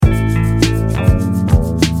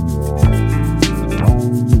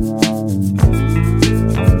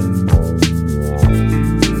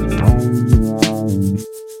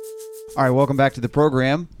All right, welcome back to the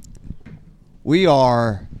program. We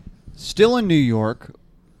are still in New York.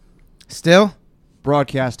 Still?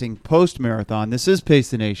 Broadcasting post-marathon. This is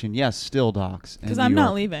Pace the Nation. Yes, still, Docs. Because I'm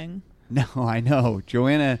not leaving. No, I know.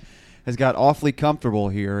 Joanna has got awfully comfortable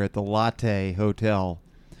here at the Latte Hotel.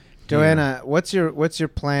 Joanna, what's your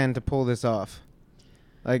plan to pull this off?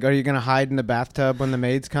 Like, are you gonna hide in the bathtub when the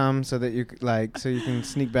maids come so that you can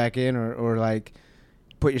sneak back in, or like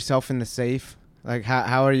put yourself in the safe? Like,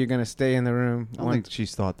 how are you gonna stay in the room? I don't think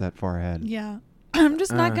she's thought that far ahead. Yeah. I'm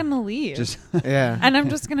just not going to leave. Yeah. And I'm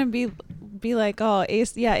just going to be like, oh,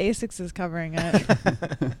 ASICS is covering it.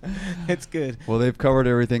 It's good. Well, they've covered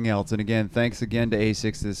everything else. And again, thanks again to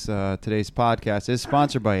ASICS. Today's podcast is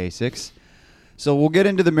sponsored by ASICS. So we'll get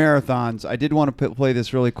into the marathons. I did want to play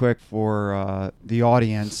this really quick for the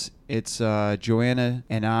audience. It's Joanna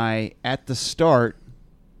and I at the start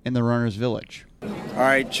in the Runner's Village. All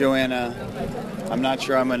right, Joanna, I'm not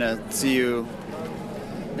sure I'm going to see you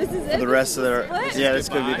This is for the rest of the... Yeah, this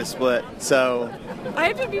could be the split. So... I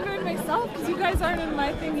have to be very myself because you guys aren't in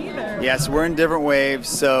my thing either. Yes, we're in different waves.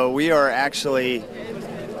 So we are actually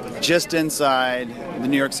just inside the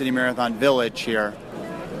New York City Marathon Village here.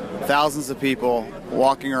 Thousands of people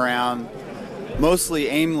walking around, mostly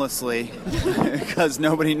aimlessly, because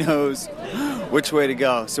nobody knows which way to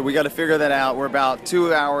go. So we got to figure that out. We're about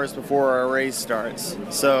 2 hours before our race starts.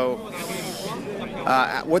 So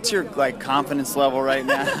what's your confidence level right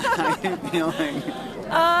now? How are you feeling?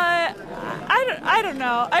 I don't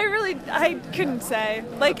know. I couldn't say.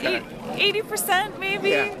 Okay. 80%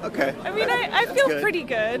 maybe. Yeah, okay. I mean, I feel good. pretty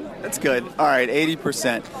good. That's good. All right,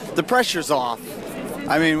 80%. The pressure's off.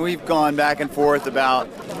 I mean, we've gone back and forth about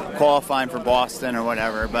qualifying for Boston or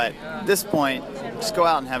whatever, but at this point, just go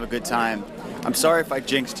out and have a good time. I'm sorry if I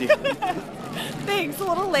jinxed you. Thanks. A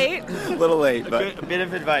little late. A little late, but... A bit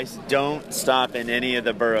of advice. Don't stop in any of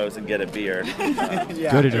the boroughs and get a beer.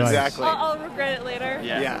 Yeah, Good advice. Exactly. I'll regret it later.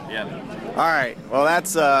 Yeah. All right. Well,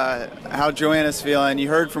 that's how Joanna's feeling. You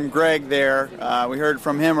heard from Greg there. We heard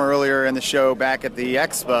from him earlier in the show back at the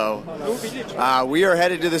Expo. We are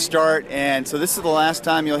headed to the start, and so this is the last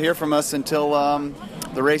time you'll hear from us until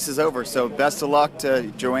the race is over. So best of luck to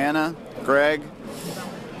Joanna, Greg,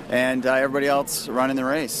 and everybody else running the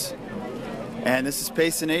race. And this is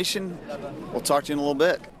Pace the Nation. We'll talk to you in a little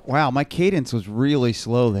bit. Wow, my cadence was really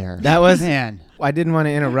slow there. That was... Man. I didn't want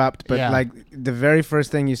to interrupt, but Yeah. the very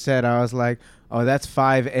first thing you said, I was like, oh, that's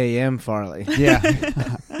 5 a.m. Farley. Yeah,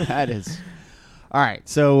 that is. All right,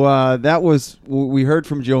 so that was, we heard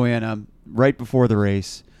from Joanna right before the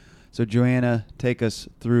race. So, Joanna, take us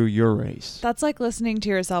through your race. That's like listening to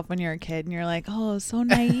yourself when you're a kid and you're like, oh, so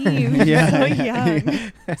naive, Yeah. so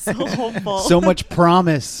young, so hopeful. So much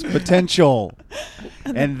promise, potential.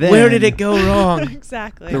 And then Where did it go wrong?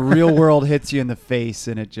 Exactly. the real world hits you in the face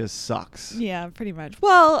and it just sucks. Yeah, pretty much.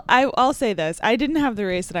 Well, I'll say this. I didn't have the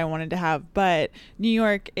race that I wanted to have, but New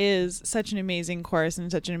York is such an amazing course and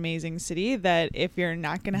such an amazing city that if you're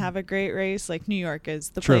not going to have a great race, like New York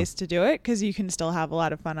is the True. place to do it because you can still have a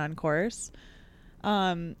lot of fun on course.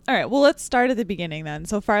 All right, well, let's start at the beginning then.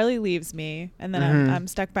 So Farley leaves me, and then I'm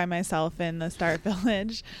stuck by myself in the start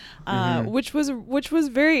village, which was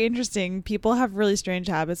very interesting. People have really strange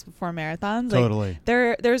habits before marathons. Totally.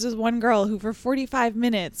 There's this one girl who for 45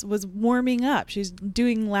 minutes was warming up. She's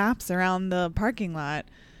doing laps around the parking lot,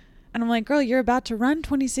 and I'm like, girl, you're about to run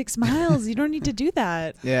 26 miles. You don't need to do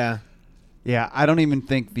that. Yeah. Yeah, I don't even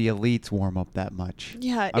think the elites warm up that much.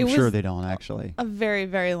 Yeah, I'm it sure was they don't, actually. a very,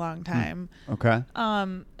 very long time. Okay.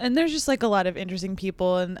 And there's just like a lot of interesting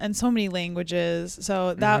people and so many languages.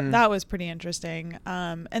 So that was pretty interesting.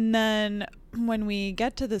 And then when we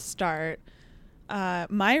get to the start,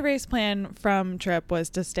 my race plan from Trip was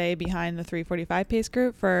to stay behind the 3:45 pace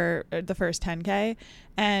group for the first 10K.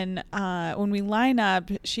 And when we line up,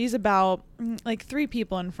 she's about like 3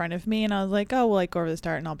 people in front of me. And I was like, oh, we'll go over the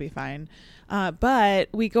start and I'll be fine. But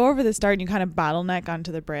we go over the start and you kind of bottleneck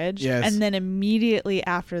onto the bridge. Yes. And then immediately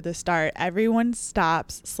after the start, everyone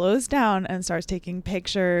stops, slows down, and starts taking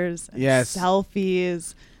pictures and Yes.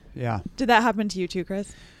 selfies. Yeah. Did that happen to you too,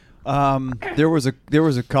 Chris? There was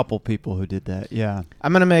a couple people who did that. Yeah.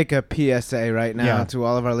 I'm going to make a PSA right now Yeah. to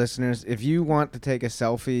all of our listeners. If you want to take a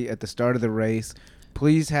selfie at the start of the race,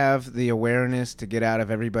 please have the awareness to get out of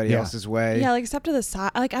everybody else's way. Yeah, like step to the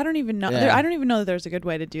side. Like I don't even know. Yeah. I don't even know that there's a good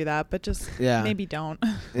way to do that, but just maybe don't.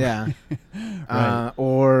 Yeah. Right.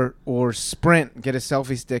 Or sprint. Get a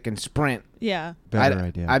selfie stick and sprint. Yeah. Better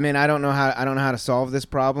idea. I mean, I don't know how to solve this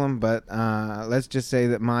problem, but let's just say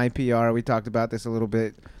that my PR. We talked about this a little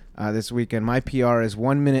bit this weekend. My PR is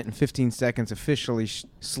 1 minute and 15 seconds officially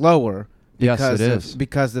slower. Yes, it is.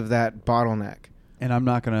 Because of that bottleneck. And I'm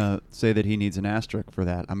not going to say that he needs an asterisk for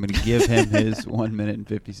that. I'm going to give him his 1 minute and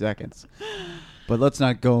 50 seconds. But let's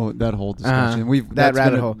not go that whole discussion.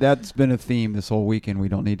 That's been a theme this whole weekend. We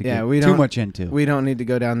don't need to get too much into. We don't need to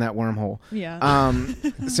go down that wormhole. Yeah.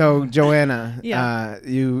 So Joanna, Yeah.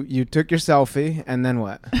 You took your selfie, and then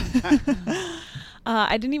what?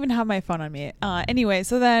 I didn't even have my phone on me. Anyway,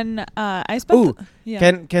 so then I spent.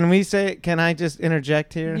 Can I just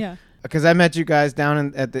interject here? Yeah. Because I met you guys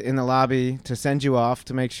down in the lobby to send you off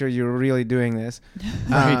to make sure you were really doing this.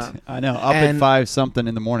 Right. I know. Up at 5 something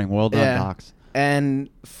in the morning. Well done, Docs. And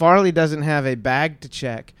Farley doesn't have a bag to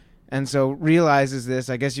check, and so realizes this.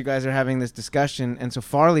 I guess you guys are having this discussion, and so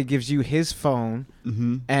Farley gives you his phone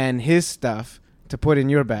and his stuff to put in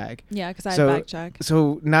your bag. Yeah, because I had bag check.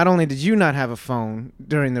 So not only did you not have a phone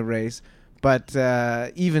during the race, but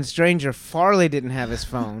even stranger, Farley didn't have his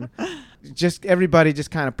phone. Everybody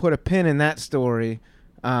just kind of put a pin in that story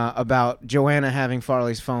about Joanna having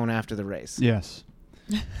Farley's phone after the race. Yes.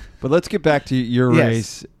 But let's get back to your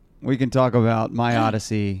race. We can talk about my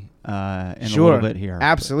Odyssey in a little bit here.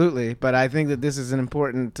 Absolutely. But I think that this is an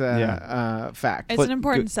important fact. It's an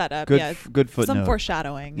important setup. Good footnote. Some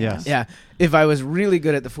foreshadowing. Yes. Yeah. If I was really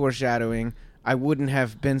good at the foreshadowing, I wouldn't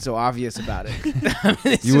have been so obvious about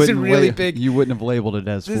it. You wouldn't have labeled it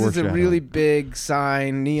as foreshadowing. This is a really big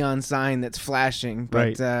sign, neon sign that's flashing.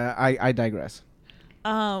 But right. I digress.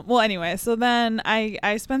 Well, anyway, so then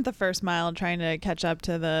I spent the first mile trying to catch up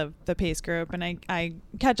to the pace group, and I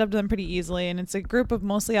catch up to them pretty easily, and it's a group of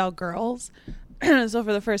mostly all girls. So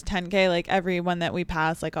for the first 10K, like everyone that we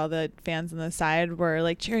passed, like all the fans on the side were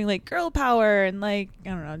like cheering like girl power and like, I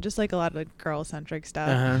don't know, just like a lot of girl centric stuff.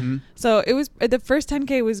 Uh-huh. So it was, the first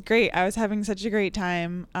 10K was great. I was having such a great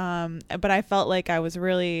time. But I felt like I was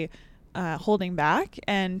really holding back,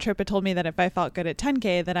 and Tripp had told me that if I felt good at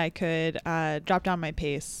 10K that I could drop down my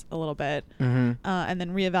pace a little bit and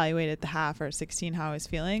then reevaluate at the half or 16 how I was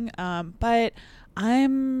feeling. But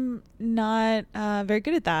I'm not very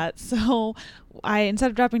good at that. So instead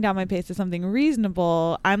of dropping down my pace to something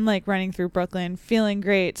reasonable, I'm like running through Brooklyn, feeling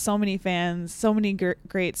great, so many fans, so many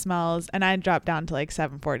great smells, and I dropped down to like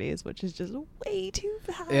 740s, which is just way too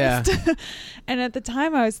fast. Yeah. And at the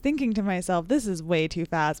time I was thinking to myself, this is way too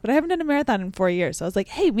fast, but I haven't done a marathon in 4 years. So I was like,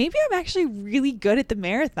 hey, maybe I'm actually really good at the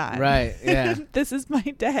marathon. Right, yeah. This is my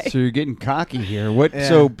day. So you're getting cocky here.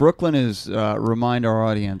 So Brooklyn is, remind our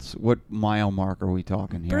audience, what mile mark are we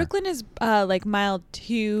talking here? Brooklyn is like mile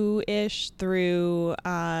 2-ish through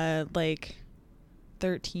like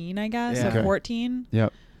 13, I guess, or 14.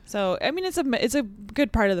 Yep. So I mean, it's a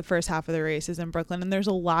good part of the first half of the race is in Brooklyn, and there's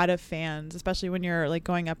a lot of fans, especially when you're like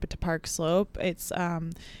going up to Park Slope. It's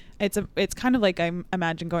kind of like I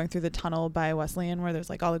imagine going through the tunnel by Wesleyan where there's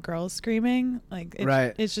like all the girls screaming. Like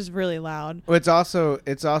it's just really loud. Well, it's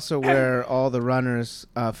also where all the runners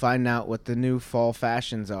find out what the new fall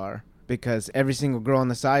fashions are, because every single girl on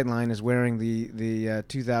the sideline is wearing the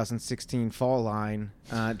 2016 fall line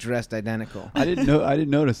dressed identical. I didn't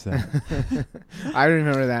notice that. I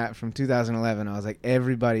remember that from 2011. I was like,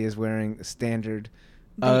 everybody is wearing the standard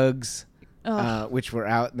Uggs, which were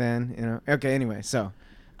out then. You know. Okay. Anyway, so.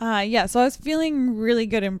 So I was feeling really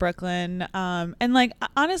good in Brooklyn. And like,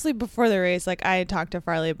 honestly, before the race, like I had talked to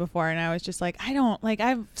Farley before, and I was just like, I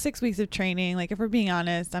have 6 weeks of training. Like, if we're being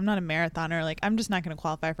honest, I'm not a marathoner. Like, I'm just not going to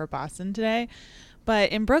qualify for Boston today.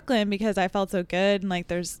 But in Brooklyn, because I felt so good and like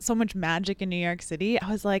there's so much magic in New York City,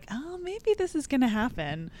 I was like, oh, maybe this is going to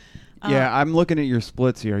happen. Yeah, I'm looking at your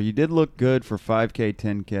splits here. You did look good for 5K,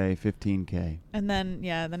 10K, 15K. And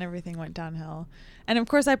then everything went downhill. And of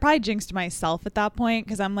course, I probably jinxed myself at that point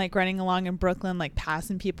because I'm like running along in Brooklyn, like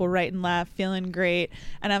passing people right and left, feeling great.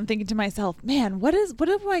 And I'm thinking to myself, man, what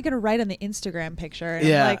am I going to write on the Instagram picture? And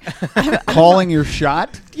yeah. I'm like, calling your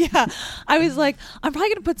shot? Yeah. I was like, I'm probably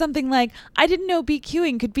going to put something like, I didn't know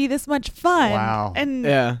BQing could be this much fun. Wow. And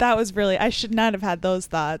that was really, I should not have had those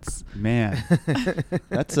thoughts. Man,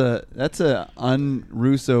 that's a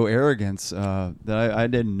un-Russo arrogance that I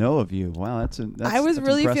didn't know of you. Wow, I was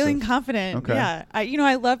really impressive. feeling confident. Okay. Yeah.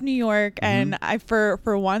 I love New York, and I for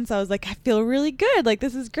once I was like, I feel really good. Like,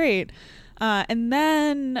 this is great. And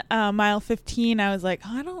then mile 15, I was like,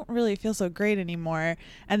 I don't really feel so great anymore.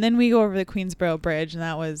 And then we go over the Queensboro Bridge,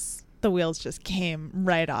 and the wheels just came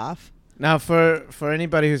right off. Now, for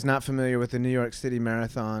anybody who's not familiar with the New York City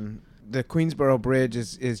Marathon, the Queensboro Bridge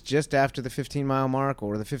is just after the 15-mile mark,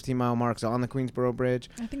 or the 15-mile mark's on the Queensboro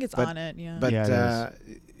Bridge. I think it's on it, yeah. But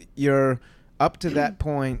you're up to that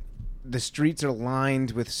point. The streets are lined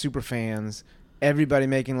with super fans, everybody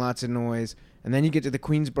making lots of noise, and then you get to the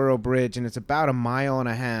Queensboro Bridge, and it's about a mile and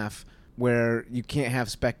a half where you can't have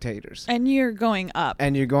spectators. And you're going up.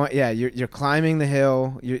 And you're going, you're climbing the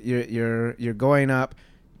hill. You're going up,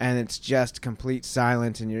 and it's just complete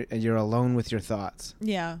silence, and you're alone with your thoughts.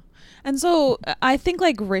 Yeah. And so I think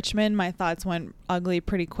like Richmond, my thoughts went ugly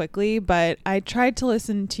pretty quickly, but I tried to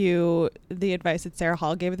listen to the advice that Sarah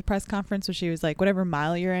Hall gave at the press conference. So she was like, whatever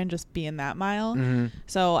mile you're in, just be in that mile. Mm-hmm.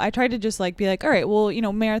 So I tried to just like be like, all right, well,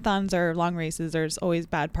 marathons or long races, there's always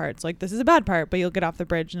bad parts. Like this is a bad part, but you'll get off the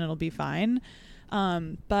bridge and it'll be fine.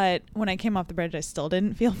 But when I came off the bridge, I still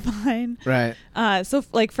didn't feel fine. Right. So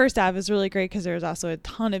like First Ave is really great because there was also a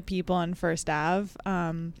ton of people on First Ave.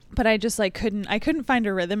 But I just like couldn't find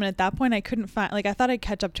a rhythm. And at that point I couldn't find, like, I thought I'd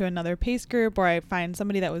catch up to another pace group or I'd find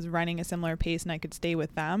somebody that was running a similar pace and I could stay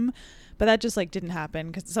with them. But that just like didn't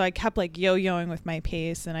happen. So I kept like yo-yoing with my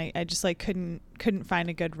pace and I just like couldn't find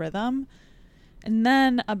a good rhythm. And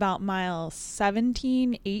then about mile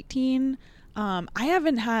 17, 18, I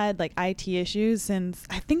haven't had like IT issues since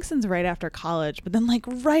right after college, but then like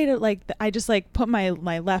I just like put my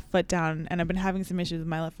left foot down and I've been having some issues with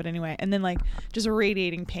my left foot anyway. And then like just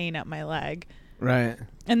radiating pain up my leg. Right.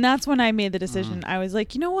 And that's when I made the decision. I was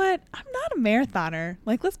like, you know what? I'm not a marathoner.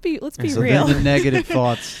 Like, let's be so real. The negative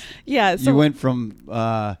thoughts. Yeah. So you went from,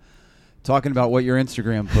 talking about what your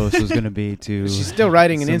Instagram post was going to be to she's still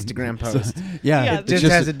writing an Instagram post. It just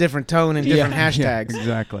has a different tone and different hashtags. Yeah,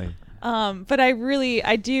 exactly. But I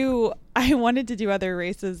wanted to do other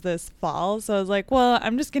races this fall. So I was like, well,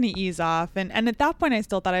 I'm just going to ease off. And at that point, I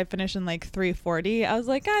still thought I'd finish in like 3:40. I was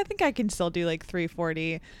like, I think I can still do like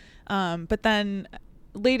 3:40. But then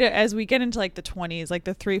later, as we get into like the 20s, like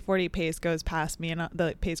the 3:40 pace goes past me and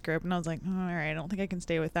the pace group. And I was like, all right, I don't think I can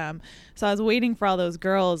stay with them. So I was waiting for all those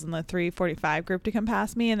girls in the 3:45 group to come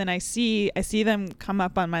past me. And then I see them come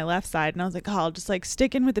up on my left side. And I was like, oh, I'll just like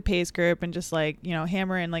stick in with the pace group and just like,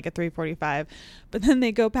 hammer in like a 3:45. But then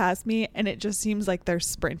they go past me and it just seems like they're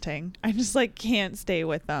sprinting. I just like can't stay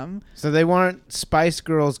with them. So they weren't Spice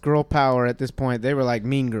Girls girl power at this point. They were like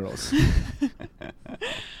Mean Girls.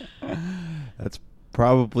 That's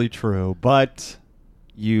probably true, but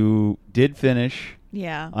you did finish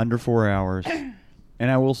under 4 hours.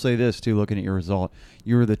 And I will say this too, looking at your result,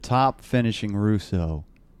 you were the top finishing Russo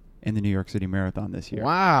in the New York City Marathon this year.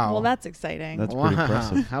 Wow. Well, that's exciting. That's pretty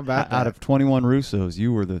impressive. How about that? Out of 21 Russos,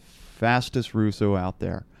 you were the fastest Russo out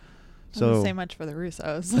there. So I don't say much for the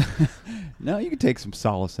Russos. No, you can take some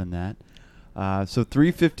solace in that. So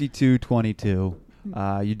 3:52.22.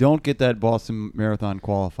 You don't get that Boston Marathon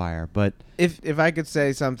qualifier, but if I could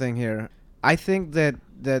say something here, I think that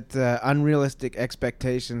unrealistic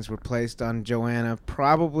expectations were placed on Joanna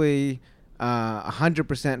probably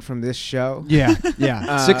 100% from this show.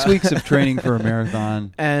 Yeah. 6 weeks of training for a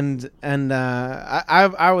marathon, and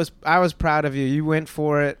I was proud of you. You went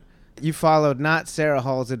for it. You followed not Sarah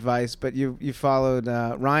Hall's advice, but you followed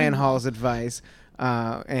Ryan Hall's advice,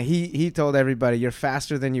 and he told everybody you're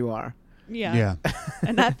faster than you are. Yeah.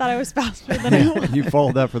 And I thought I was faster than I was. You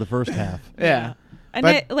followed that for the first half. Yeah. And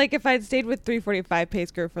if I'd stayed with 3:45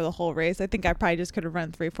 pace group for the whole race, I think I probably just could have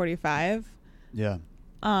run 3:45. Yeah.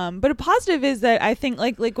 But a positive is that I think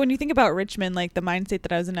like when you think about Richmond, like the mindset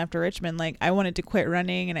that I was in after Richmond, like I wanted to quit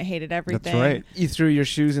running and I hated everything. That's right. You threw your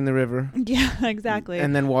shoes in the river. Yeah, exactly.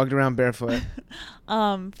 And then walked around barefoot.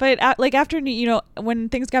 But after, when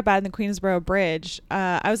things got bad in the Queensboro Bridge,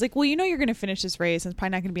 I was like, well, you're going to finish this race and it's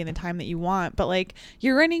probably not going to be in the time that you want, but like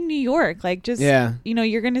you're running New York, like just,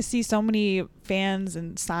 you're going to see so many fans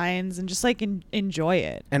and signs and just like enjoy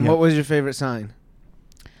it. And what was your favorite sign?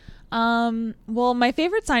 Well, my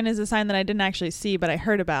favorite sign is a sign that I didn't actually see, but I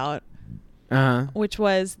heard about, which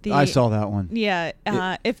was I saw that one. Yeah.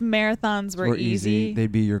 If marathons were easy,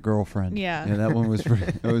 they'd be your girlfriend. Yeah. Yeah. That one was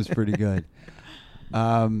pretty good.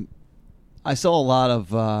 I saw a lot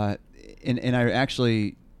of, and I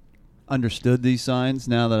actually understood these signs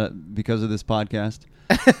now because of this podcast.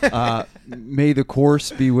 May the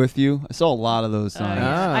course be with you. I saw a lot of those signs.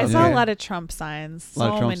 I saw a lot of Trump signs.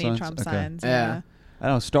 So many Trump signs. Yeah. I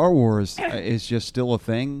don't know. Star Wars is just still a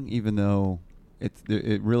thing, even though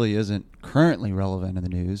it really isn't currently relevant in the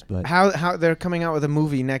news. But how they're coming out with a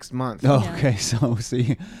movie next month. Oh, yeah. Okay. So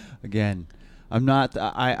see, again, I'm not.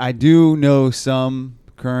 I do know some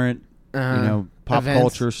current, pop events.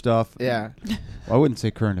 Culture stuff. Yeah. Well, I wouldn't say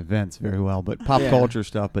current events very well, but pop culture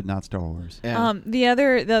stuff, but not Star Wars. Yeah. The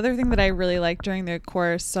other thing that I really liked during the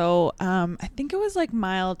course, so I think it was like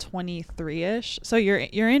mile 23ish. So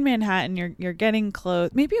you're in Manhattan, you're getting close.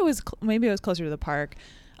 Maybe it was closer to the park.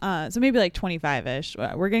 So maybe like 25-ish.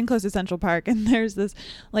 We're getting close to Central Park, and there's this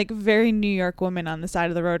like very New York woman on the side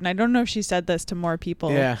of the road. And I don't know if she said this to more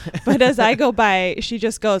people. Yeah. But as I go by, she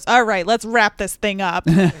just goes, "All right, let's wrap this thing up."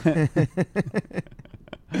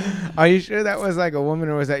 Are you sure that was like a woman,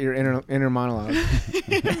 or was that your inner monologue?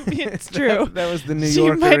 It's true. That was the New She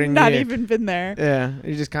Yorker might in not you. even been there. Yeah,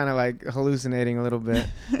 you're just kind of like hallucinating a little bit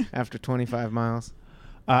after 25 miles.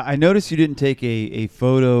 I noticed you didn't take a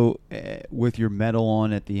photo with your medal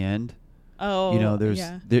on at the end. Oh,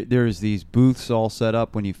 there's these booths all set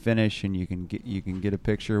up when you finish, and you can get a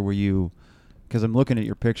picture where you. Because I'm looking at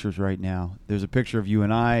your pictures right now. There's a picture of you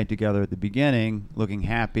and I together at the beginning, looking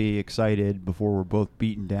happy, excited, before we're both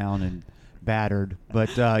beaten down and battered.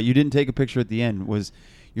 But you didn't take a picture at the end. Was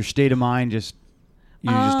your state of mind just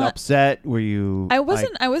upset? Were you? I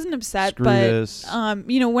wasn't upset, but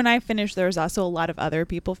when I finished, there was also a lot of other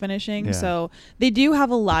people finishing. Yeah. So they do have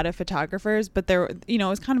a lot of photographers, but there, it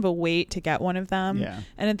was kind of a wait to get one of them. Yeah.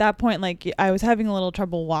 And at that point, like I was having a little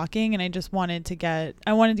trouble walking, and I just wanted to get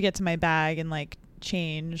to my bag and like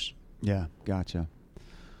change. Yeah, gotcha.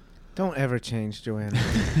 Don't ever change, Joanna.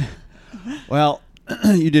 Well,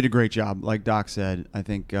 you did a great job. Like Doc said, I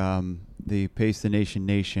think the Pace the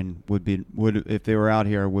Nation would if they were out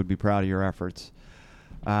here would be proud of your efforts.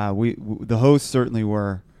 The hosts certainly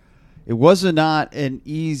were. It was not an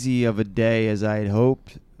easy of a day as I had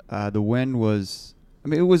hoped. The wind was. I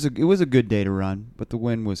mean, it was a good day to run, but the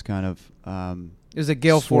wind was kind of. It was a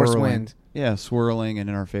gale force wind. Yeah, swirling and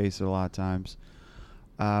in our face a lot of times.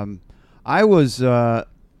 I was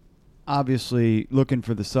obviously looking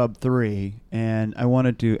for the sub 3, and I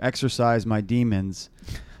wanted to exercise my demons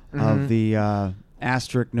of the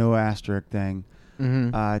asterisk, no asterisk thing.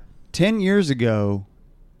 10 years ago,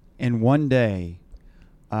 in one day,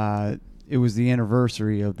 it was the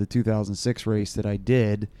anniversary of the 2006 race that I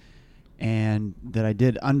did, and that I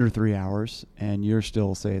did under 3 hours, and you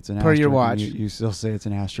still say it's an asterisk. Per your watch. You still say it's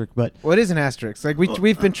an asterisk, but... What is an asterisk? Like,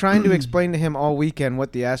 we've been trying to explain to him all weekend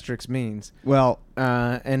what the asterisk means. Well...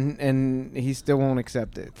 and he still won't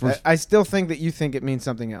accept it. I still think that you think it means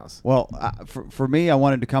something else. Well, for me, I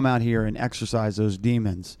wanted to come out here and exercise those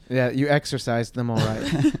demons. Yeah, you exercised them all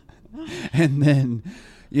right. And then,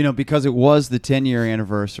 because it was the 10-year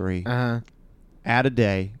anniversary, add a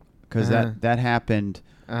day, because that happened...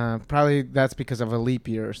 probably that's because of a leap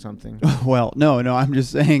year or something. Well, no, I'm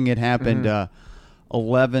just saying it happened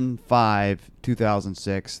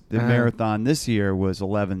 11/5/2006. The marathon this year was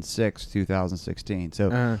 11/6/2016.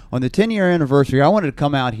 So on the 10-year anniversary, I wanted to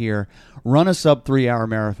come out here, run a sub 3-hour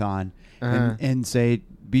marathon, and say,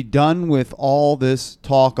 be done with all this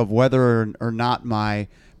talk of whether or not my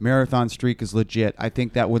marathon streak is legit. I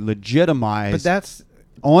think that would legitimize. But that's...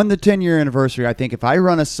 On the 10-year anniversary, I think if I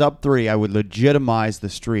run a sub 3, I would legitimize the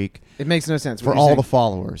streak. It makes no sense for all the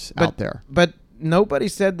followers out there. But nobody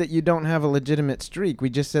said that you don't have a legitimate streak.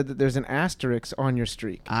 We just said that there's an asterisk on your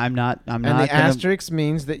streak. I'm not. And the asterisk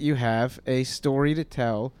means that you have a story to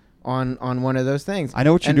tell on one of those things. I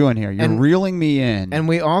know what you're doing here. You're reeling me in. And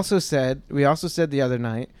we also said the other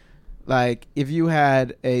night, like, if you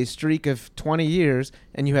had a streak of 20 years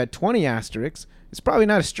and you had 20 asterisks, it's probably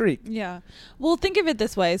not a streak. Yeah. Well, think of it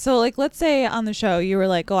this way. So, like, let's say on the show you were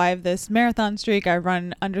like, I have this marathon streak. I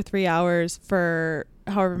run under 3 hours for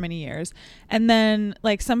however many years. And then,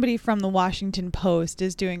 like, somebody from the Washington Post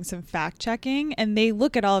is doing some fact checking, and they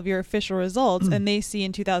look at all of your official results, and they see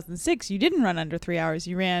in 2006 you didn't run under 3 hours.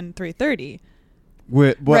 You ran 3:30.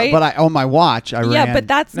 Right? But on my watch, I ran. Yeah, but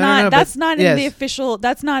that's not in the official.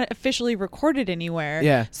 That's not officially recorded anywhere.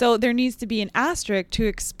 Yeah. So there needs to be an asterisk to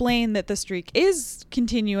explain that the streak is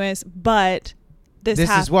continuous, but this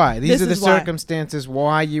is why. These are the circumstances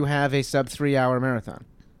why you have a sub 3-hour marathon.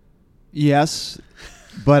 Yes,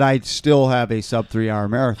 but I still have a sub 3-hour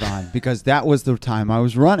marathon because that was the time I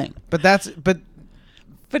was running. But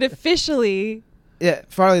officially. Yeah,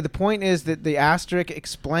 Farley. The point is that the asterisk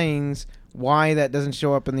explains why that doesn't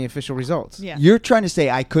show up in the official results. Yeah. You're trying to say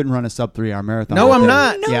I couldn't run a sub 3-hour marathon. No, I'm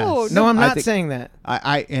not. No, yes. No, I'm not saying that.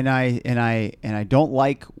 I don't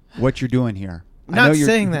like what you're doing here. I'm not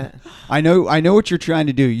saying that. I know what you're trying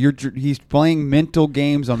to do. He's playing mental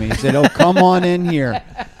games on me. He said, "Oh, come on in here.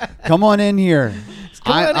 Come on in here."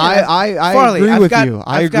 I Farley, agree with you.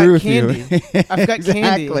 I agree with you. I've got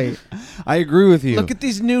candy. I agree with you. Look at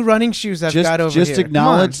these new running shoes I've got over here. Just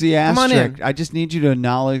acknowledge the asterisk. I just need you to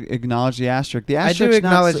acknowledge the asterisk. I do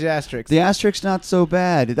acknowledge the asterisk. The asterisk's not so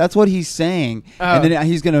bad. That's what he's saying. And then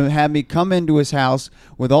he's going to have me come into his house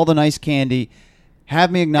with all the nice candy,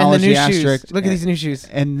 have me acknowledge the asterisk. Look at these new shoes.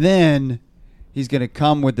 And then he's going to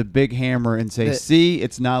come with the big hammer and say, see,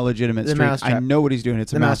 it's not a legitimate streak. I know what he's doing.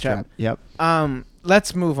 It's a mousetrap. Yep.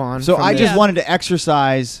 let's move on. So I just wanted to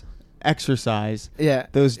exercise. Yeah,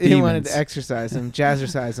 those demons. He wanted to exercise them,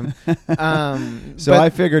 jazzercise them. So I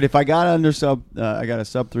figured if I got under I got a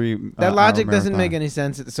sub 3. That logic doesn't make any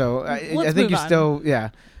sense. So I think you're still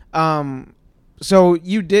So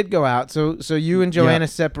you did go out. So you and Joanna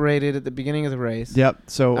separated at the beginning of the race. Yep.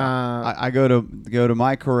 So I go to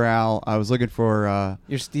my corral. I was looking for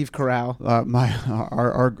your Steve Corral.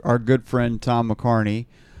 Our good friend Tom McCarney,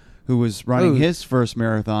 who was running his first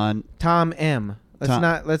marathon. Tom M.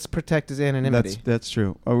 Let's protect his anonymity. That's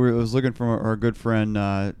true. I was looking for our good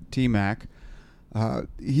friend T Mac.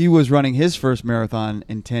 He was running his first marathon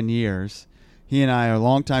in 10 years. He and I are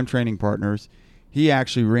longtime training partners. He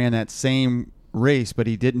actually ran that same race, but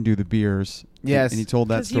he didn't do the beers. Yes, and he told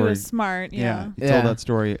that story. He was smart. Yeah, he told that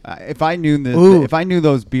story. If I knew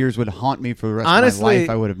those beers would haunt me for the rest of my life,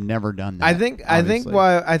 I would have never done that.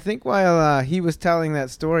 I think while he was telling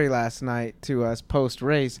that story last night to us post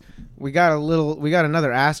race, we got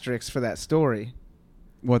another asterisk for that story.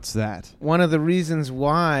 What's that? One of the reasons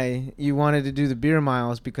why you wanted to do the beer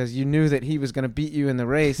mile is because you knew that he was going to beat you in the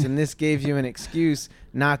race, and this gave you an excuse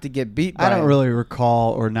not to get beat by him. I don't really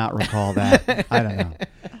recall or not recall that. I don't know.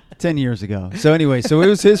 10 years ago. So anyway, it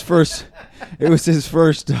was his first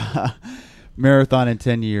marathon in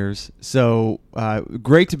 10 years. So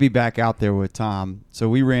great to be back out there with Tom. So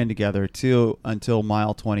we ran together until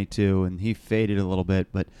mile 22, and he faded a little bit,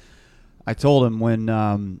 but I told him when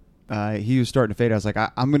he was starting to fade, I was like,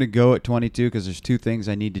 I'm going to go at 22 because there's two things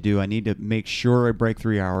I need to do. I need to make sure I break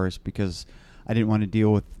 3 hours because I didn't want to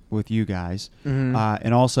deal with you guys. Mm-hmm.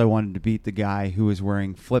 And also I wanted to beat the guy who was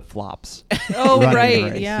wearing flip-flops. Oh,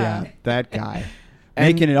 right, yeah. That guy.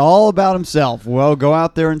 Making it all about himself. Well, go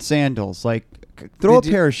out there in sandals. Like, throw a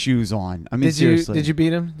pair of shoes on. I mean, seriously. Did you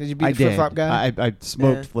beat him? Did you beat the flip-flop guy? I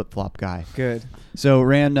smoked flip-flop guy. Good. So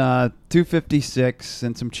ran 2:56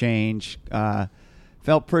 and some change.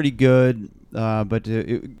 Felt pretty good, but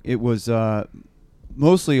it was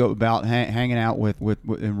mostly about hanging out with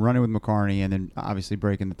and running with McCarney, and then obviously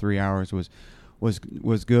breaking the 3 hours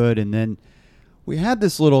was good. And then we had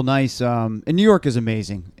this little nice. And New York is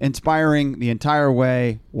amazing, inspiring the entire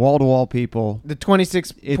way, wall to wall people. The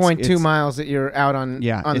 26.2 miles that you're out on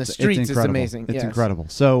the streets is amazing. It's incredible.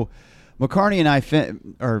 So McCarney and I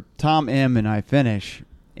Tom M and I finish,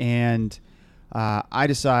 and I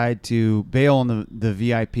decide to bail on the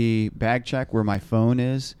VIP bag check where my phone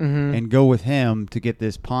is, mm-hmm. and go with him to get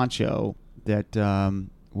this poncho that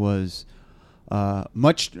was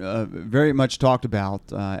very much talked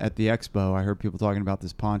about at the expo. I heard people talking about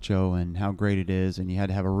this poncho and how great it is, and you had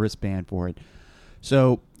to have a wristband for it.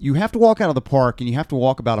 So you have to walk out of the park, and you have to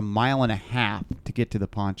walk about 1.5 miles to get to the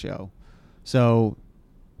poncho. So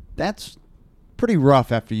that's pretty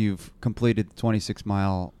rough after you've completed the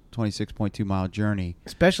 26.2 mile journey,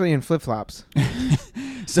 especially in flip-flops.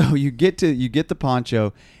 So you get the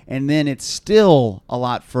poncho, and then it's still a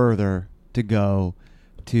lot further to go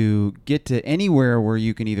to get to anywhere where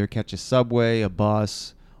you can either catch a subway, a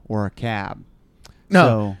bus, or a cab.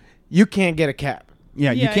 No, you can't get a cab.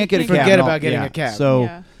 Yeah, you can't get a cab. Forget about getting a cab.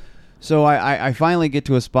 So I finally get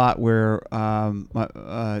to a spot where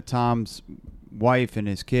Tom's wife and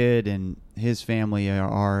his kid and his family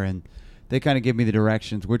are, and they kind of give me the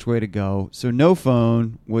directions which way to go. So no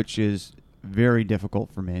phone, which is very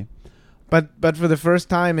difficult for me. But for the first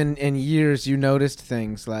time in years, you noticed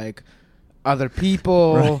things like other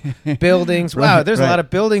people, buildings. Wow, there's a lot of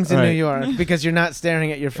buildings in New York because you're not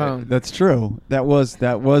staring at your phone. That's true. That was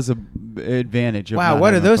a advantage. Wow,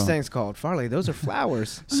 what are those things called, Farley? Those are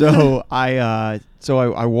flowers. So I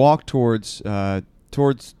walk towards the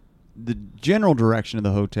general direction of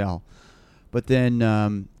the hotel, but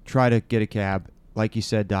then try to get a cab. Like you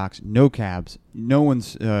said, Docs, no cabs. No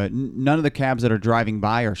one's none of the cabs that are driving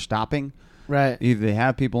by are stopping. Right. Either they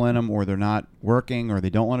have people in them, or they're not working, or they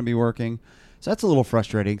don't want to be working. So that's a little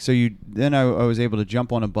frustrating. So I was able to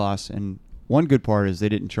jump on a bus, and one good part is they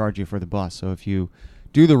didn't charge you for the bus. So if you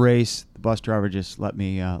do the race, the bus driver just let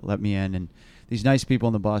me in, and these nice people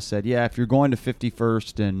on the bus said, yeah, if you're going to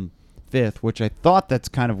 51st and 5th, which I thought that's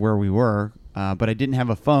kind of where we were, but I didn't have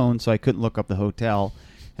a phone, so I couldn't look up the hotel,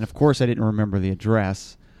 and of course I didn't remember the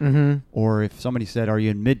address. Mm-hmm. Or if somebody said, are you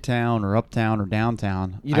in Midtown or Uptown or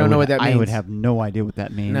Downtown? You don't know what that means. I would have no idea what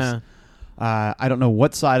that means. No. I don't know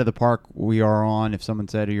what side of the park we are on. If someone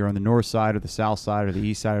said, you're on the north side or the south side or the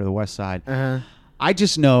east side or the west side. Uh-huh. I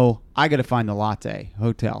just know I got to find the Latte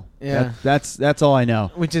Hotel. Yeah. That's all I know.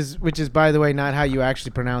 Which is, by the way, not how you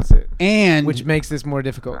actually pronounce it. And which makes this more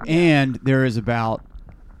difficult. And there is about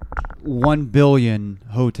 1 billion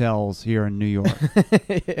hotels here in New York.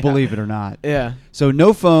 Yeah. Believe it or not. Yeah. So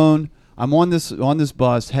no phone. I'm on this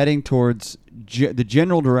bus heading towards the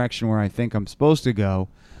general direction where I think I'm supposed to go.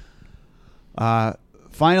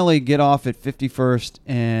 Finally get off at 51st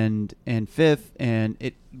and 5th, and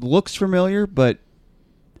it looks familiar, but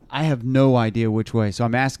I have no idea which way. So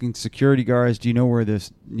I'm asking security guards, do you know where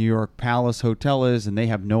this New York Palace Hotel is? And they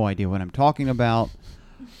have no idea what I'm talking about.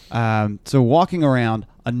 So walking around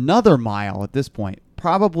another mile at this point,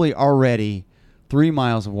 probably already 3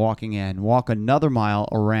 miles of walking in, walk another mile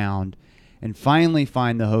around, and finally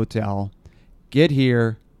find the hotel, get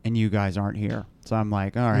here, and you guys aren't here. So I'm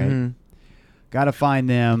like, all right, got to find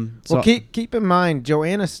them. Well, so keep in mind,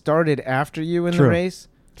 Joanna started after you in the race.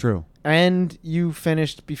 True. And you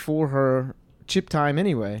finished before her chip time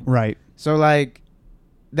anyway. Right. So, like,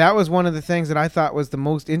 that was one of the things that I thought was the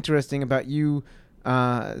most interesting about you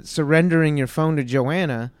surrendering your phone to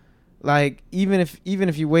Joanna. Like, even if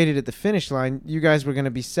you waited at the finish line, you guys were going to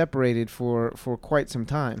be separated for quite some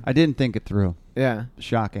time. I didn't think it through. Yeah.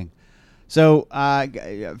 Shocking. So,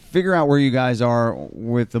 figure out where you guys are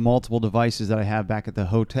with the multiple devices that I have back at the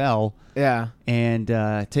hotel. Yeah. And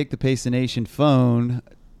take the Pace the Nation phone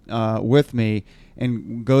with me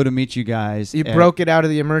and go to meet you guys. You broke it out of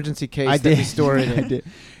the emergency case that we stored it in. I did.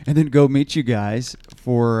 And then go meet you guys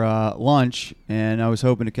for lunch. And I was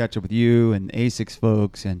hoping to catch up with you and ASICS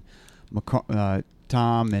folks and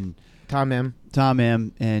Tom and Tom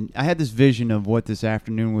M. And I had this vision of what this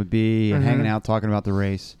afternoon would be and hanging out talking about the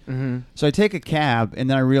race. So I take a cab, and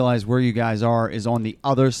then I realize where you guys are is on the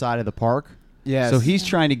other side of the park. Yes. So he's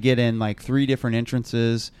trying to get in like 3 different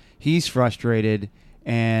entrances. He's frustrated,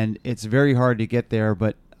 and it's very hard to get there.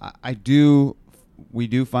 But we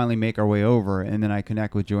do finally make our way over, and then I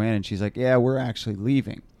connect with Joanna, and she's like, yeah, we're actually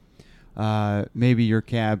leaving. Maybe your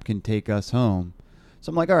cab can take us home. So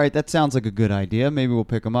I'm like, all right, that sounds like a good idea. Maybe we'll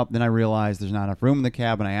pick them up. Then I realize there's not enough room in the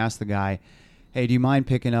cab, and I asked the guy, hey, do you mind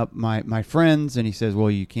picking up my friends? And he says, well,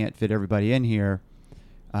 you can't fit everybody in here.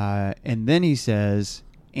 And then he says,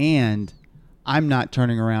 and I'm not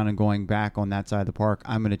turning around and going back on that side of the park.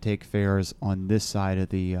 I'm going to take fares on this side of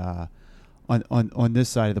the on this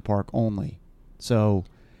side of the park only. So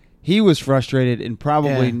he was frustrated and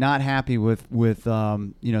probably not happy with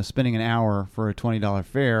spending an hour for a $20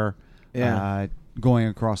 fare. Yeah. Going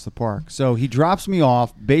across the park. So he drops me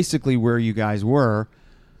off basically where you guys were.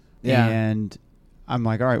 Yeah. And I'm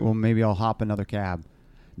like, all right, well, maybe I'll hop another cab.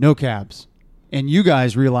 No cabs. And you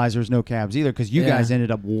guys realize there's no cabs either because you guys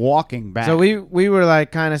ended up walking back. So we were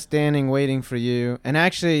like kind of standing waiting for you. And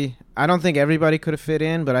actually, I don't think everybody could have fit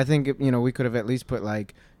in, but I think, we could have at least put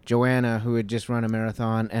like Joanna, who had just run a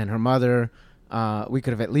marathon, and her mother. We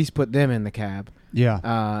could have at least put them in the cab.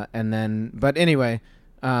 Yeah. But anyway,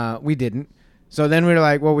 we didn't. So then we were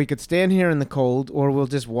like, well, we could stand here in the cold, or we'll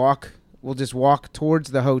just walk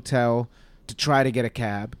towards the hotel to try to get a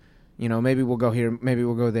cab. Maybe we'll go here, maybe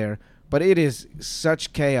we'll go there. But it is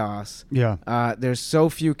such chaos. Yeah. There's so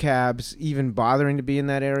few cabs even bothering to be in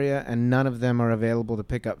that area, and none of them are available to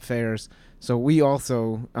pick up fares. So we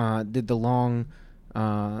also did the long,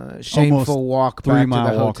 shameful walk back to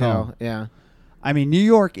the hotel. Home. Yeah. I mean, New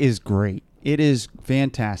York is great. It is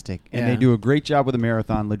fantastic, and they do a great job with the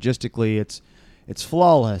marathon. Logistically, it's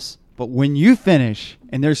flawless. But when you finish,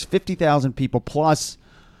 and there's 50,000 people plus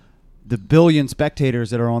the billion spectators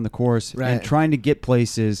that are on the course, and trying to get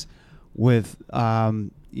places with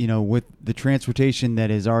with the transportation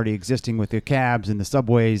that is already existing with the cabs and the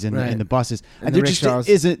subways and the buses, and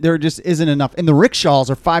there just isn't enough. And the rickshaws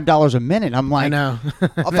are $5 a minute. I'm like, I know.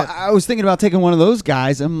 I was thinking about taking one of those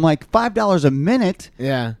guys. I'm like, $5 a minute.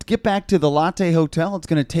 Yeah. To get back to the Latte Hotel, it's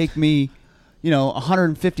going to take me,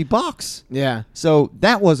 $150. Yeah. So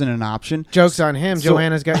that wasn't an option. Joke's on him.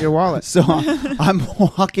 Joanna's got your wallet. So I'm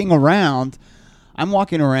walking around. And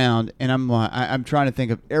I'm trying to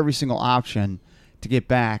think of every single option to get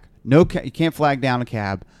back. You can't flag down a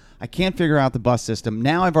cab. I can't figure out the bus system.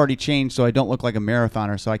 Now I've already changed so I don't look like a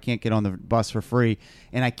marathoner, so I can't get on the bus for free.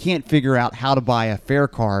 And I can't figure out how to buy a fare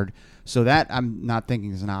card, so that I'm not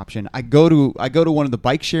thinking is an option. I go to one of the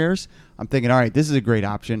bike shares. I'm thinking, all right, this is a great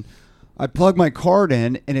option. I plug my card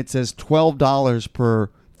in, and it says $12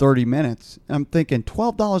 per 30 minutes. I'm thinking,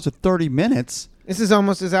 $12 for 30 minutes? This is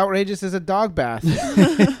almost as outrageous as a dog bath.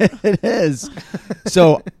 It is.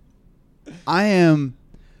 So I am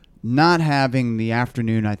not having the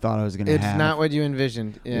afternoon I thought I was going to have. It's not what you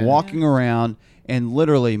envisioned. Yeah. Walking around, and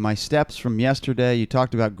literally my steps from yesterday, you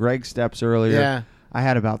talked about Greg's steps earlier. Yeah. I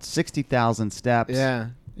had about 60,000 steps. Yeah.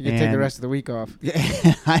 You can take the rest of the week off.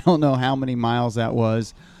 I don't know how many miles that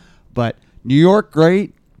was, but New York,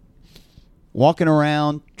 great. Walking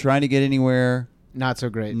around, trying to get anywhere. Not so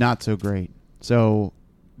great. Not so great. So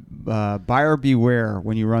buyer beware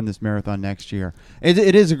when you run this marathon next year. It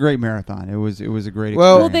is a great marathon. It was a great experience.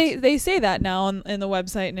 Well, they say that now in the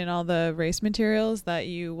website and in all the race materials that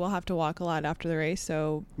you will have to walk a lot after the race.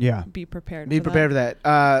 So be prepared. Be prepared for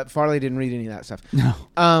that. Farley didn't read any of that stuff.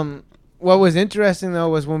 No. What was interesting though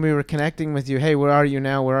was when we were connecting with you. Hey, where are you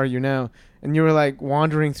now? Where are you now? And you were like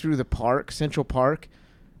wandering through the park, Central Park.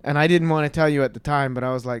 And I didn't want to tell you at the time, but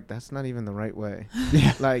I was like, that's not even the right way.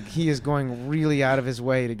 Yeah. Like, he is going really out of his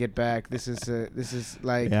way to get back. This is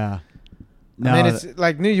like... Yeah. No, I mean, it's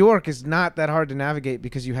like New York is not that hard to navigate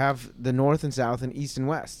because you have the north and south and east and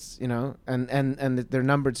west, you know, and they're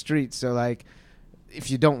numbered streets. So, like, if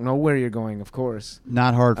you don't know where you're going, of course.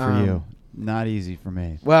 Not hard for you. Not easy for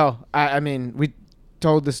me. Well, I mean, we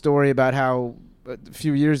told the story about how a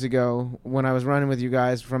few years ago when I was running with you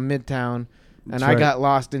guys from Midtown... And I got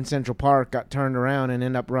lost in Central Park, got turned around, and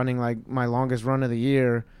ended up running like my longest run of the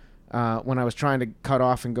year when I was trying to cut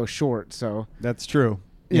off and go short. So that's true.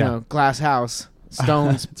 You know, glass house,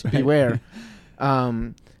 stones, beware.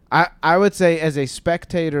 I would say as a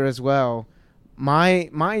spectator as well,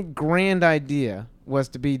 my grand idea was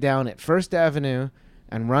to be down at First Avenue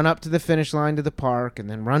and run up to the finish line to the park and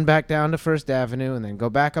then run back down to First Avenue and then go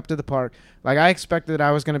back up to the park. Like I expected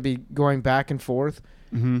I was going to be going back and forth.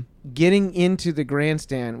 Mm-hmm. Getting into the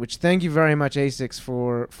grandstand, which thank you very much ASICS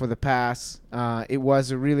for the pass. It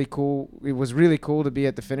was really cool to be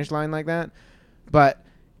at the finish line like that. But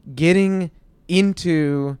getting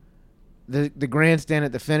into the grandstand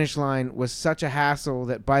at the finish line was such a hassle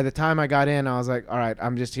that by the time I got in, I was like, all right,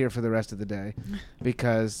 I'm just here for the rest of the day.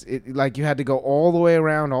 Because it like you had to go all the way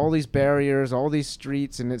around all these barriers, all these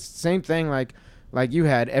streets, and it's the same thing like you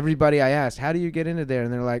had. Everybody I asked, how do you get into there?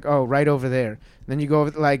 And they're like, oh, right over there. And then you go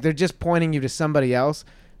over, like, they're just pointing you to somebody else.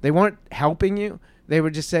 They weren't helping you. They were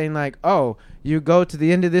just saying, like, oh, you go to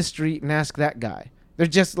the end of this street and ask that guy. They're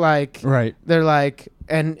just like, right. They're like,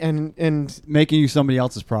 and making you somebody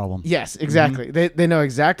else's problem. Yes, exactly. Mm-hmm. They know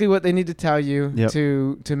exactly what they need to tell you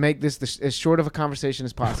to make this as short of a conversation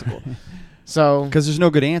as possible. So, because there's no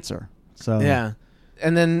good answer. So yeah.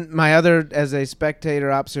 And then my other, as a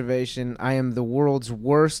spectator observation, I am the world's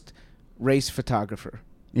worst race photographer.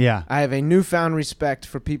 Yeah, I have a newfound respect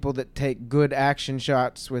for people that take good action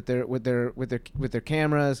shots with their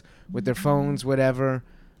cameras, with their phones, whatever.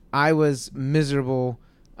 I was miserable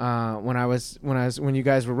when you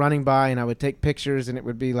guys were running by, and I would take pictures, and it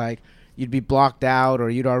would be like you'd be blocked out, or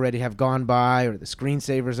you'd already have gone by, or the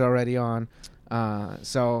screensaver's already on.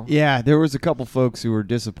 So yeah, there was a couple folks who were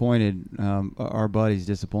disappointed. Our buddies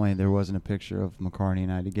disappointed there wasn't a picture of McCarney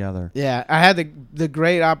and I together. Yeah, I had the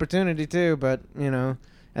great opportunity too, but you know,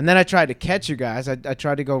 and then I tried to catch you guys. I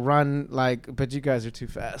tried to go run but you guys are too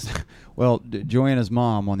fast. Well, Joanna's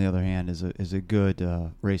mom, on the other hand, is a good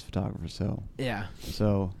race photographer. So yeah,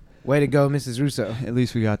 so way to go, Mrs. Russo. At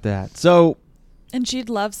least we got that. So, and she'd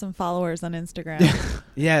love some followers on Instagram.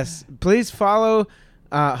 Yes, please follow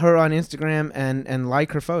her on Instagram and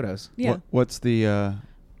like her photos. Yeah. What's the?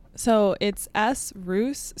 So it's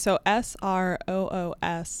SRoos. So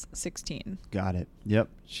SROOS 16. Got it. Yep.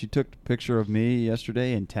 She took a picture of me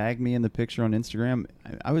yesterday and tagged me in the picture on Instagram.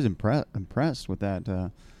 I was impressed with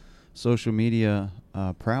that social media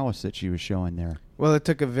prowess that she was showing there. Well, it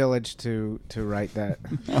took a village to write that.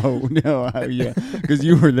 Oh no! Yeah, because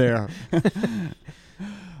you were there.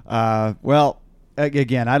 Well.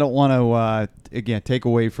 Again, I don't want to take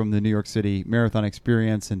away from the New York City Marathon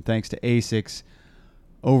experience, and thanks to ASICS,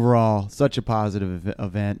 overall, such a positive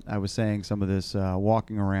event. I was saying some of this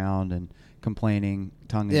walking around and complaining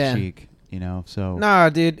tongue in cheek, you know. So no,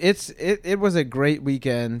 dude, it was a great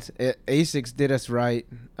weekend. ASICS did us right.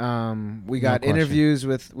 We got interviews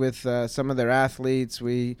with some of their athletes.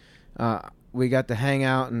 We got to hang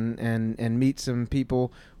out and meet some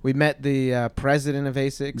people. We met the president of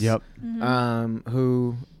ASICS. Yep. Mm-hmm.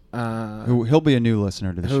 Who he'll be a new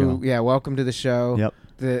listener to the show. Yeah, welcome to the show. Yep.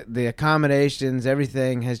 The accommodations,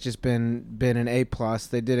 everything has just been an A+.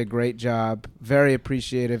 They did a great job. Very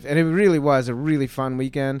appreciative, and it really was a really fun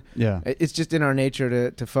weekend. Yeah. It's just in our nature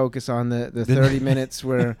to focus on the 30 minutes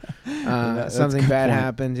where something bad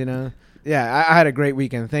happened. You know. Yeah, I had a great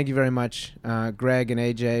weekend. Thank you very much, Greg and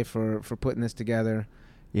AJ, for putting this together.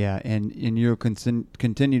 Yeah, and you'll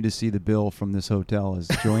continue to see the bill from this hotel as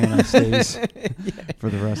Joanna stays for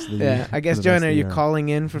the rest of the year. Yeah, I guess, Joanna, are you calling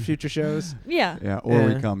in for future shows? Yeah. Yeah, or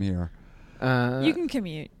we come here. You can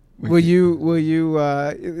commute. Will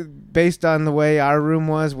you, based on the way our room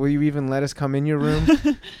was, will you even let us come in your room?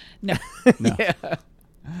 No. No. Yeah.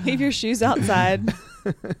 Leave your shoes outside.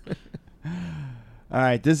 All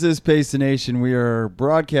right, this is Pace the Nation. We are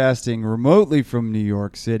broadcasting remotely from New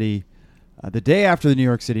York City. the day after the New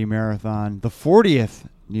York City Marathon, the 40th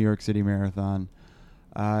New York City Marathon.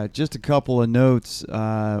 Just a couple of notes.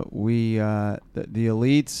 The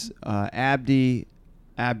elites,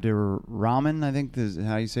 Abdirahman, I think this is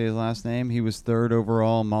how you say his last name. He was 3rd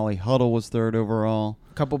overall. Molly Huddle was 3rd overall.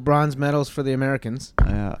 A couple bronze medals for the Americans.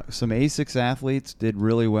 Some ASICS athletes did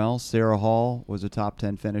really well. Sarah Hall was a top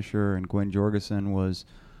 10 finisher, and Gwen Jorgensen was,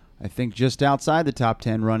 I think, just outside the top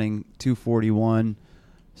 10, running 2:41.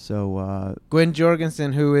 So Gwen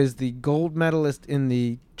Jorgensen, who is the gold medalist in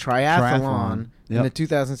the triathlon. Yep. In the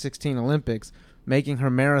 2016 Olympics, making her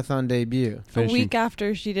marathon debut. A week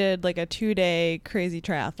after she did like a 2-day crazy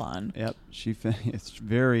triathlon. Yep, it's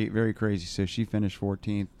very, very crazy. So she finished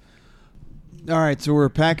 14th. All right, so we're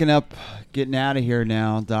packing up, getting out of here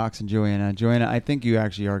now, Docs and Joanna. Joanna, I think you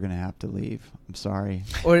actually are going to have to leave. I'm sorry.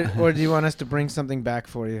 Or do you want us to bring something back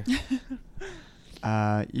for you?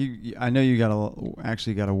 I know you got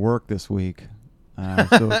to work this week,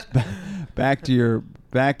 so it's back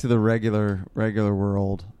to the regular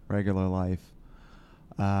world, regular life.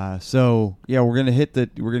 So yeah, we're gonna get the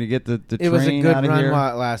train out of here. It was a good run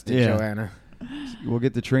while it lasted, yeah. Joanna. We'll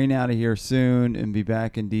get the train out of here soon and be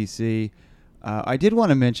back in DC. I did want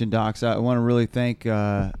to mention, Docs, I want to really thank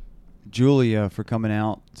Julia for coming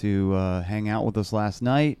out to hang out with us last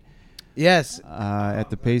night. Yes.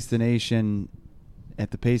 At the Pace the Nation.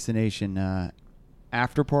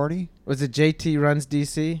 After party. Was it JT Runs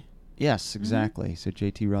DC? Yes, exactly. So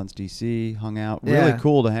JT Runs DC, hung out. Really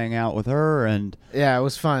cool to hang out with her, and yeah, it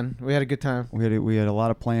was fun. We had a good time. We had a lot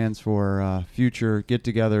of plans for future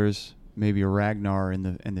get-togethers, maybe a Ragnar in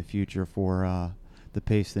the future for the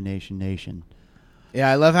Pace the Nation. Yeah,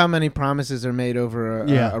 I love how many promises are made over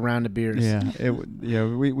a round of beers. Yeah,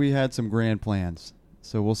 we had some grand plans,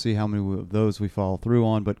 so we'll see how many of those we follow through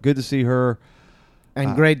on. But good to see her.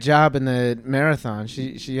 And great job in the marathon.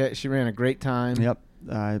 She ran a great time. Yep,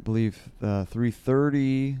 I believe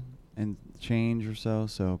 3:30 and change or so.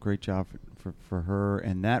 So great job for her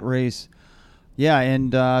in that race. Yeah,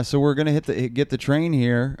 and so we're gonna get the train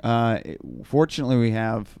here. Fortunately, we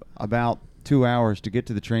have about 2 hours to get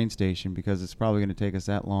to the train station because it's probably going to take us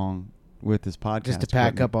that long with this podcast. Just to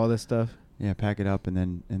pack up all this stuff. Yeah, pack it up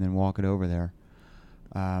and then walk it over there.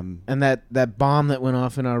 And that bomb that went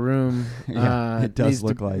off in our room, it does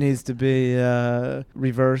needs to be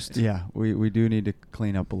reversed. Yeah, we do need to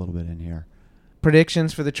clean up a little bit in here.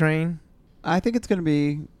 Predictions for the train? I think it's going to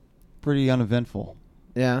be pretty uneventful.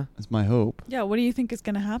 Yeah, that's my hope. Yeah, what do you think is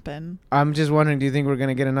going to happen? I'm just wondering, do you think we're going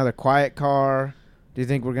to get another quiet car? Do you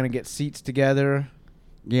think we're going to get seats together?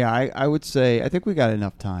 Yeah, I would say I think we got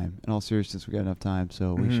enough time. In all seriousness, we got enough time,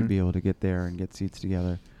 so we should be able to get there and get seats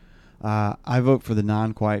together. I vote for the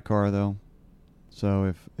non-quiet car, though. So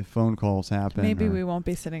if phone calls happen, maybe we won't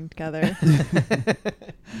be sitting together.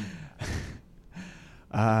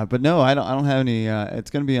 But no, I don't have any. It's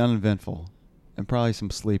going to be uneventful, and probably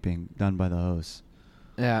some sleeping done by the hosts.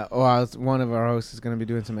 Yeah, well, one of our hosts is going to be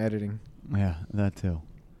doing some editing. Yeah, that too.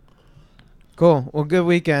 Cool. Well, good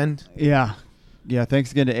weekend. Yeah.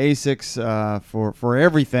 Thanks again to ASICS for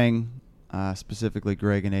everything, specifically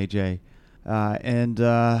Greg and AJ,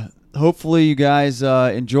 and hopefully you guys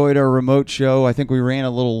enjoyed our remote show. I think we ran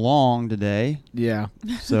a little long today. Yeah.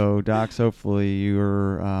 So, Docs, hopefully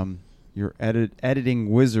your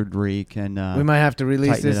editing wizardry can. We might have to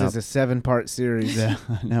release this as a 7-part series. Yeah,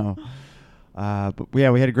 I know. But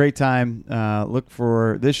yeah, we had a great time. Look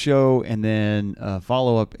for this show and then a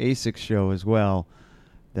follow-up ASICS show as well.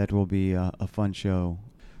 That will be a fun show.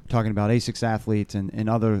 We're talking about ASICS athletes and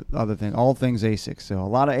other things, all things ASICS. So a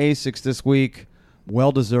lot of ASICS this week.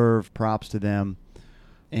 Well-deserved. Props to them.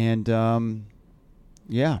 And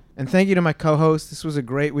yeah. And thank you to my co-host. This was a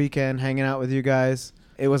great weekend hanging out with you guys.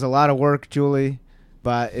 It was a lot of work, Julie,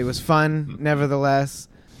 but it was fun nevertheless.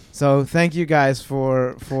 So thank you guys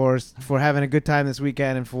for having a good time this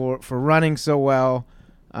weekend and for running so well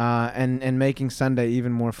and making Sunday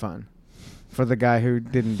even more fun for the guy who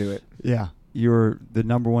didn't do it. Yeah, you're the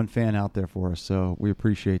number one fan out there for us, so we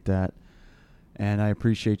appreciate that. And I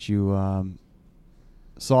appreciate you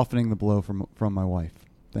softening the blow from my wife.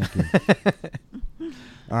 Thank you.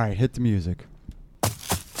 All right, hit the music.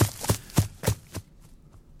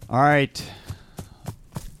 All right.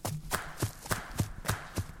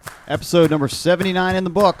 Episode number 79 in the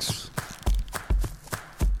books.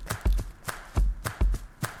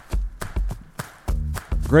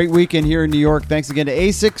 Great weekend here in New York. Thanks again to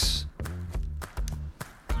ASICS.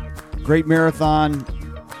 Great marathon.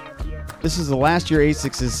 This is the last year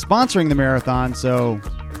ASICS is sponsoring the marathon, so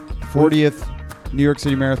 40th New York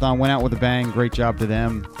City Marathon went out with a bang. Great job to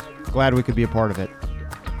them. Glad we could be a part of it.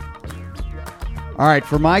 All right,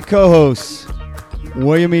 for my co-hosts,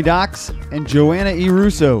 William E. Dox and Joanna E.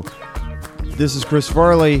 Russo, this is Chris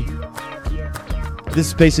Farley. This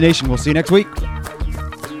is Pace Nation. We'll see you next week.